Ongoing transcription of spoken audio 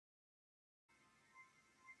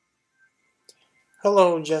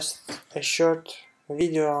Hello, just a short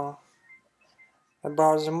video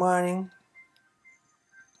about the mining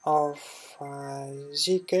of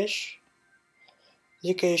Zcash.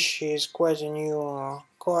 Zcash is quite a new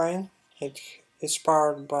coin. It is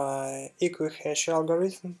powered by Equihash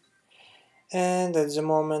algorithm, and at the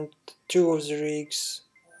moment two of the rigs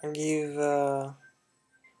give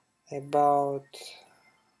about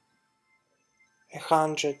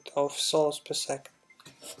 100 of souls per second.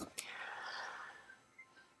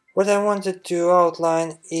 What I wanted to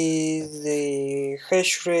outline is the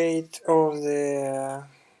hash rate of the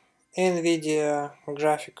Nvidea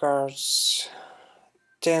graphic cards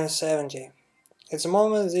 1070. At the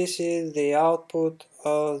moment this is the output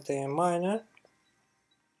of the miner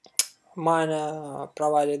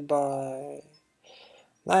provided by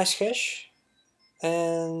Zcash,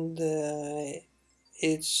 and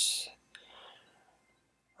it's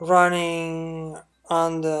running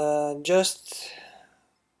under just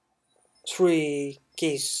three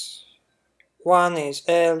keys. One is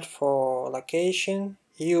L for location,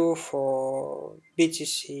 U for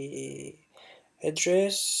BTC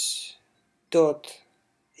address, dot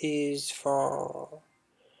is for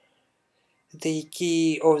the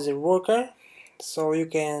key of the worker, so you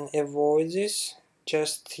can avoid this,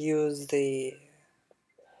 just use the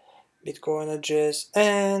Bitcoin address,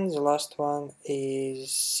 and the last one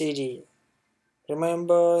is CD.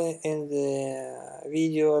 Remember in the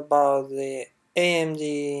video about the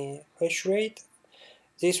AMD hash rate,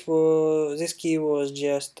 this key was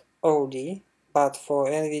just OD, but for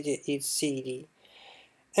Nvidia it's CD.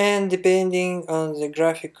 And depending on the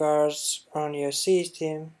graphic cards on your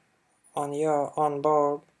system, on your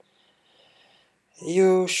onboard,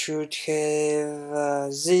 you should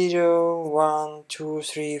have 0, 1, 2,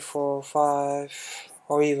 3, 4, 5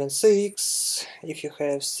 or even 6 if you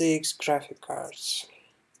have 6 graphic cards,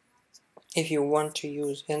 if you want to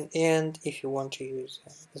use and if you want to use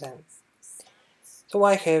them. So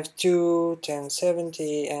I have two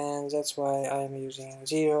 1070, and that's why I'm using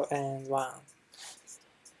 0 and 1.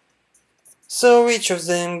 So each of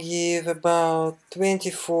them give about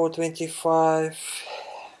 24, 25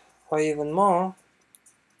 or even more.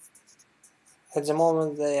 At the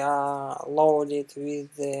moment they are loaded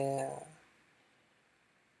with the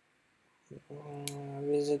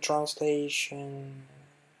translation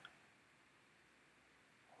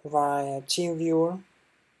via TeamViewer.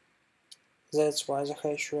 That's why the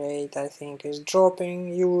hash rate I think is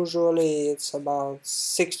dropping. Usually it's about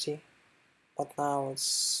 60, but now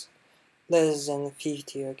it's less than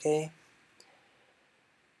 50, okay?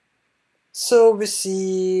 So we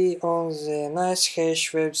see on the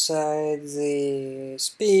Zcash website the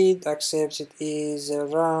speed accepted is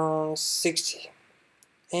around 60,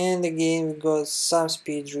 and again we got some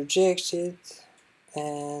speed rejected,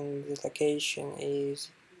 and the location is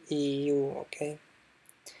EU, okay?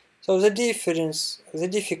 So the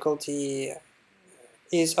difficulty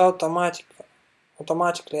is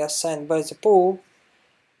automatically assigned by the pool,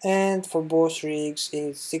 and for both rigs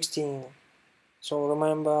it's 16. So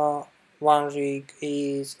remember, one rig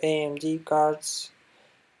is AMD cards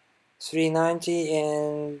 390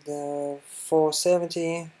 and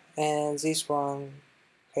 470, and this one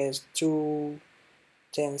has two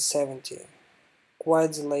 1070,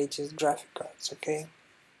 quite the latest graphic cards, okay?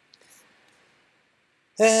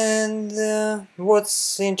 And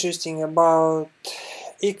what's interesting about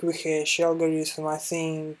Equihash algorithm, I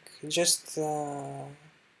think just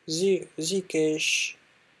Zcash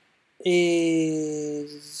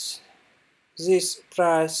is, this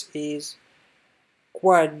price is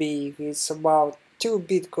quite big. It's about 2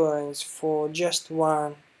 bitcoins for just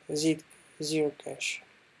one Zcash.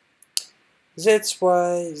 That's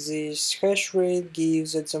why this hash rate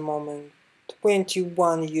gives at the moment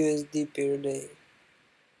 21 USD per day.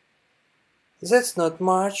 That's not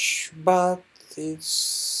much, but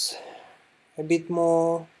it's a bit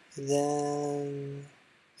more than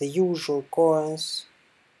the usual coins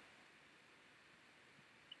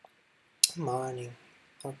mining,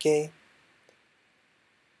 okay?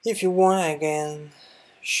 If you want, I can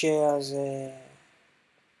share the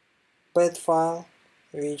bed file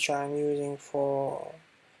which I'm using for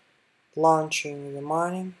launching the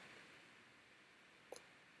mining.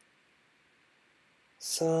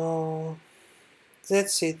 So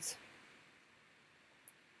that's it.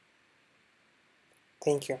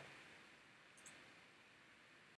 Thank you.